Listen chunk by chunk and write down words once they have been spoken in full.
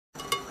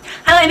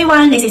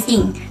everyone, this is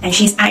Ying, and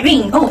she's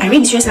Irene. Oh,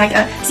 Irene is just like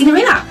a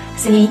Cinderella.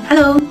 Say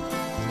hello.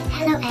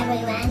 Hello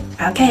everyone.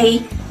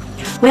 Okay.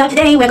 Well,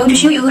 today we're going to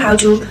show you how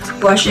to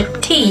brush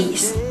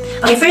teeth.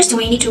 Okay, first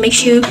we need to make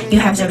sure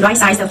you have the right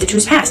size of the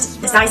toothpaste.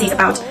 The size is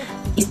about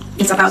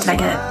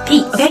like a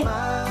pea. Okay.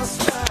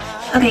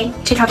 Okay.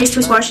 Check out this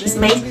toothbrush. It's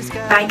made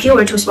by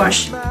Pure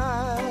Toothbrush.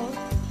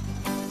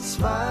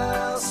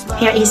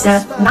 Here is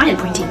a lion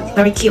printing,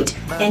 very cute,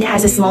 and it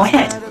has a small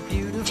head.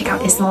 Check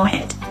out this small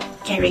head.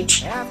 Can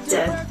reach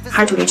the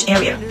hard to reach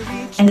area,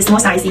 and the small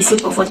size is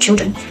suitable for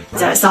children.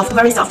 The soft,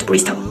 very soft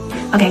bristle.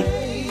 Okay.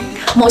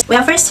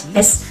 Well, first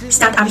let's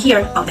start up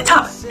here on the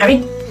top.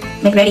 Irene,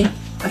 make ready.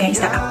 Okay,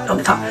 start up on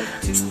the top.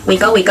 We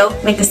go.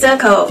 Make the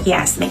circle.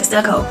 Yes, make a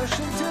circle.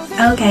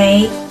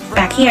 Okay,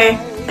 back here.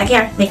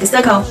 Make the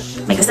circle.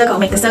 Make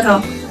the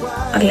circle.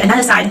 Okay,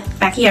 another side.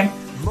 Back here.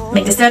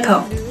 Make the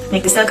circle.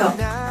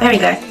 Very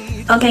good.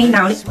 Okay,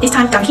 now this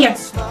time down here.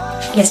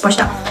 Yes, brush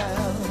down.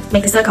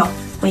 Make the circle.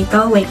 We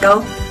go.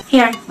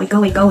 Here. We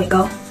go.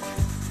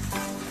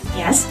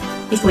 Yes,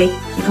 this way.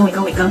 We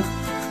go.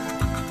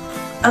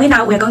 Okay,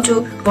 now we're going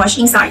to brush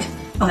inside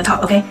on the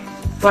top. Okay,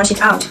 brush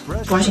it out.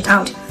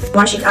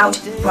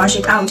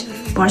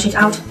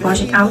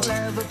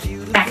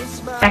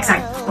 Back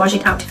side. Brush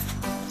it out.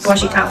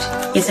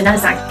 Yes, another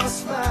side.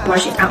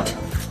 Brush it out.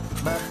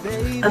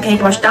 Okay,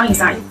 brush down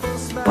inside.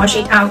 Brush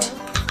it out.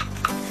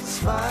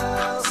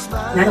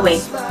 Another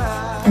way.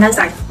 Another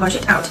side. Brush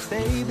it out.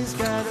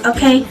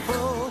 Okay,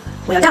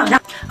 well done.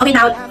 Okay,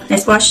 now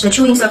let's brush the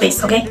chewing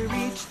surface. Okay.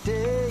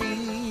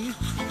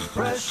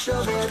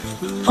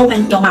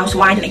 Open your mouth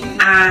widely.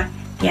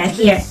 Yes,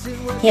 here.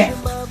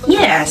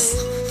 Yes.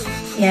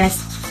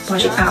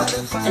 Brush it out.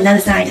 Another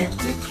side.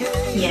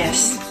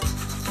 Yes.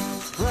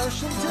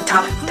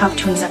 Top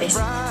chewing surface.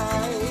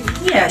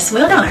 Yes,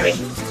 well done, Irene.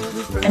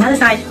 Another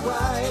side.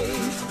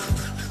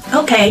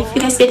 Okay, you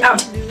can spit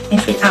out.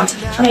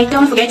 Okay,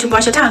 don't forget to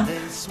brush your tongue.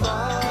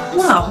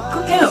 Wow,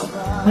 good girl.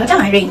 Well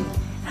done, Irene.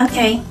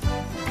 Okay.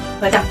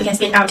 Well done, you can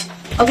spit out.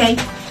 Okay,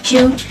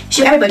 show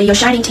everybody your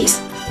shining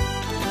teeth.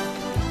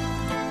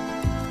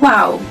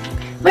 Wow,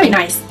 very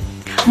nice.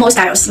 More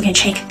styles you can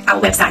check our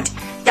website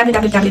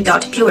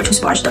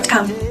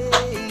www.puretoothbrush.com.